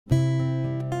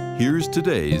Here's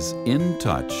today's In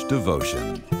Touch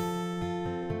devotion.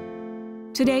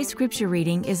 Today's scripture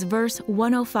reading is verse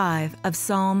 105 of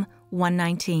Psalm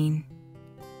 119.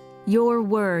 Your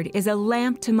word is a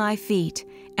lamp to my feet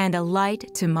and a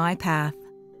light to my path.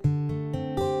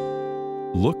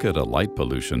 Look at a light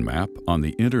pollution map on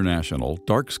the International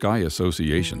Dark Sky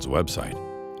Association's website,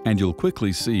 and you'll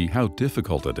quickly see how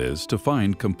difficult it is to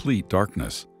find complete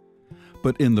darkness.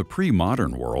 But in the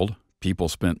pre-modern world, people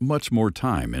spent much more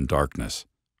time in darkness.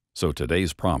 So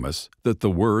today's promise that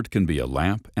the Word can be a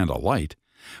lamp and a light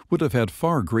would have had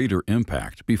far greater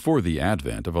impact before the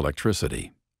advent of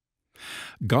electricity.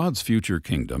 God's future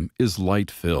kingdom is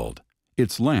light-filled.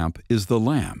 Its lamp is the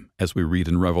Lamb, as we read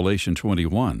in Revelation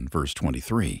 21, verse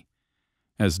 23.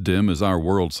 As dim as our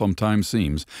world sometimes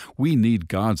seems, we need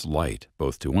God's light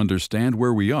both to understand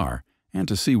where we are and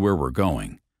to see where we're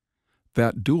going.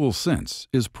 That dual sense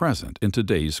is present in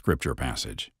today's scripture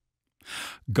passage.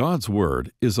 God's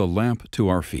Word is a lamp to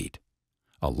our feet.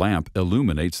 A lamp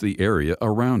illuminates the area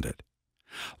around it.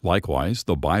 Likewise,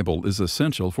 the Bible is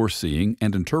essential for seeing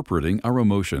and interpreting our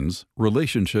emotions,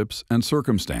 relationships, and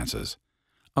circumstances.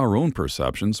 Our own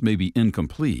perceptions may be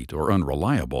incomplete or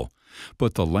unreliable,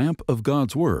 but the lamp of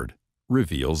God's Word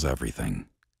reveals everything.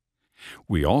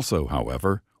 We also,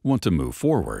 however, want to move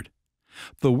forward.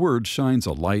 The Word shines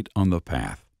a light on the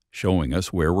path, showing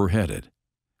us where we're headed.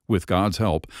 With God's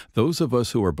help, those of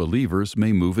us who are believers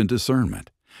may move in discernment,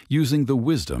 using the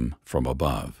wisdom from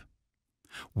above.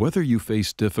 Whether you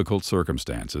face difficult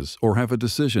circumstances or have a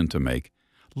decision to make,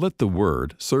 let the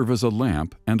Word serve as a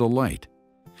lamp and a light.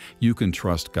 You can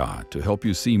trust God to help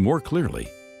you see more clearly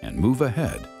and move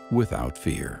ahead without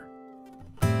fear.